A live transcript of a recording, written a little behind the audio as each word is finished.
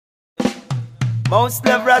Most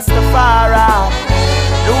love Rastafari.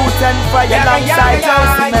 Lutan Fyah alongside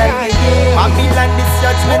Josie Mel. Babylon, this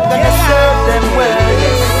judgment gonna serve them well.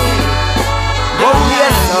 Oh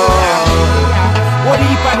yes, oh. What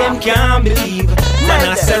heap of them can't believe? Man,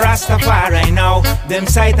 I say Rastafari now. Them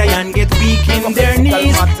sight and get weak in their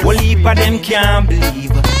knees. What heap of them can't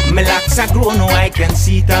believe? My locks are grown, now I can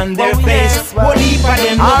see it on their face. What heap of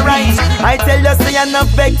them don't alright, believe? I tell you, say I'm not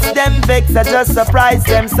vex them, vex. I just surprise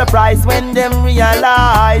them, surprise when them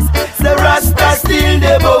realize the Rasta still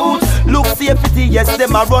Deh Bout. Look safety, yes,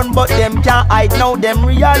 them a run, but them can't hide now, them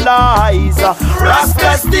realize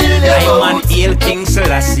Rasta still Deh Bout. I'm an hail King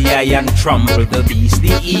Selassie, I am trample the beast.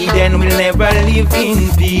 The Eden will never live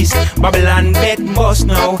in peace. Babylon bed bust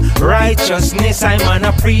now, righteousness I'm on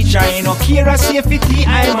a preacher. I no care a safety,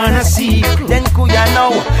 I'm on a seek. Then kuya now,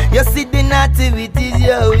 you see the nativities,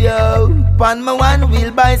 yo yo. Pan my one wheel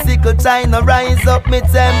bicycle, trying to rise up me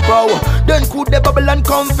tempo. Then could the Babylon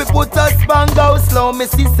come fi put us bang go slow. Me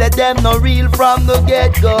see say them no real from the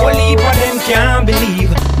get go. Well, heap of them can't believe.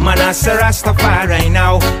 Man, I say Rastafari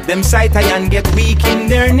now. Them sight and get weak in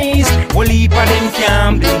their knees. Well, heap of them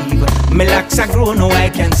can't believe. My locks are grown, now I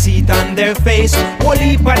can see it on their face. Well,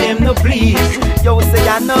 heap of them no please. Yo say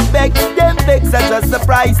I no vex them, vex. I just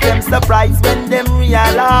surprise them, surprise when them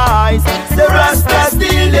realize the Rasta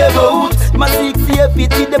still Deh Bout. My seek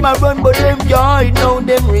safety, them a run, but them can't. Now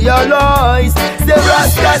them realize the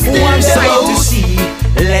Rasta still Deh Bout. To see,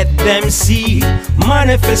 let them see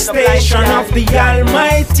manifestation of the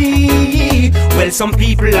Almighty. Well, some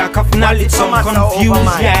people lack of knowledge, some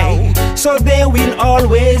confused, yeah. So they will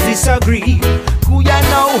always disagree. Kuya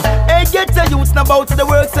now, hey, get the youth about the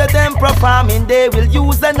works of them performing. They will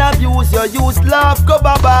use and abuse your use, love,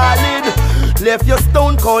 cover balling. Left your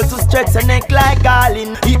stone cold to stretch your neck like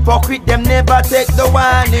garland. Hypocrite, them never take the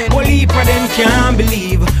warning. Well, heap of them can't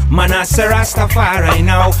believe. Man, I say Rastafari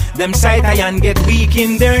now. Them sight and get weak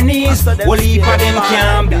in their knees. Well, heap of them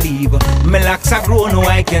can't believe. My locks are grown, now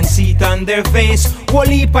I can see it on their face. Well,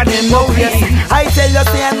 heap of them no please. I tell you,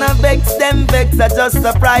 say I no vex them, vex. I just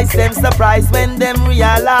surprise them, surprise when them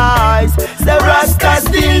realize the Rasta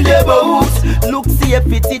still Deh Bout. Look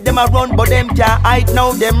safety, them a run, but them can't hide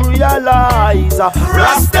now, them realize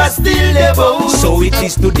Rasta still Deh Bout. So it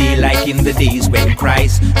is today like in the days when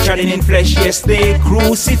Christ trodden in flesh, yes, they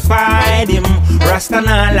crucified him. Rasta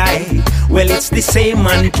not lie. Well, it's the same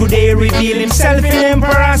man today reveal himself in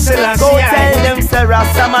Emperor Selassie. Go tell them, say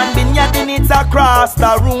Rasta man been yadding it across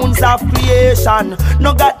the runes of creation.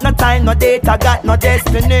 No got no time, no data, got no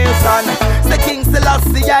destination. Say King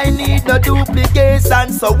Selassie, I need no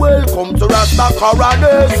duplication. So welcome to Rasta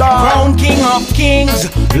coronation. Crown King of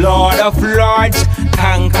Kings, Lord of Lords,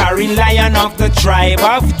 conquering Lion of the tribe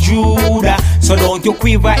of Judah. So don't you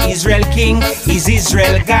quiver, Israel King is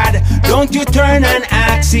Israel God. Don't you turn and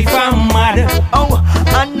ask if I'm mad. Oh,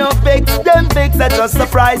 I no vex them, vex. I just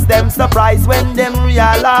surprise them, surprise when them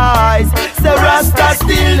realize the Rasta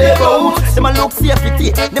still Deh Bout. Them a look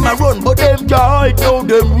safety, them a run, but them can't. Now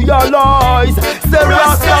them realize the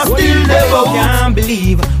Rasta still Deh Bout. Can't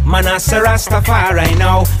believe, man, I say Rastafari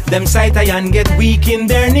now. Them sight and get weak in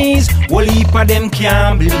their knees. Well, heap of them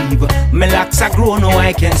can't believe. My locks are grown, now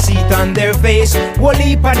I can see it on their face. Well,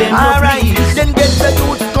 heap of them no please. Then get the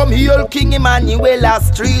youth come here, King Emmanuel, a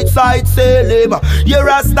street side Salem. You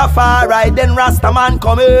Rastafari, then Rasta man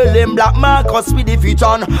come hail him. Black Marcus with the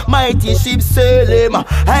vision, mighty ship Salem.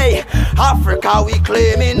 Hey, Africa we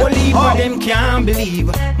claiming. Well, heap of them can't believe.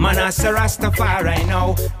 Man, I say Rastafari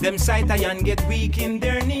now. Them sight and get weak in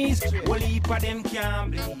their knees. Well, heap of them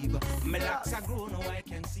can't believe. My locks are grown, now I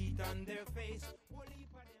can see it on their face.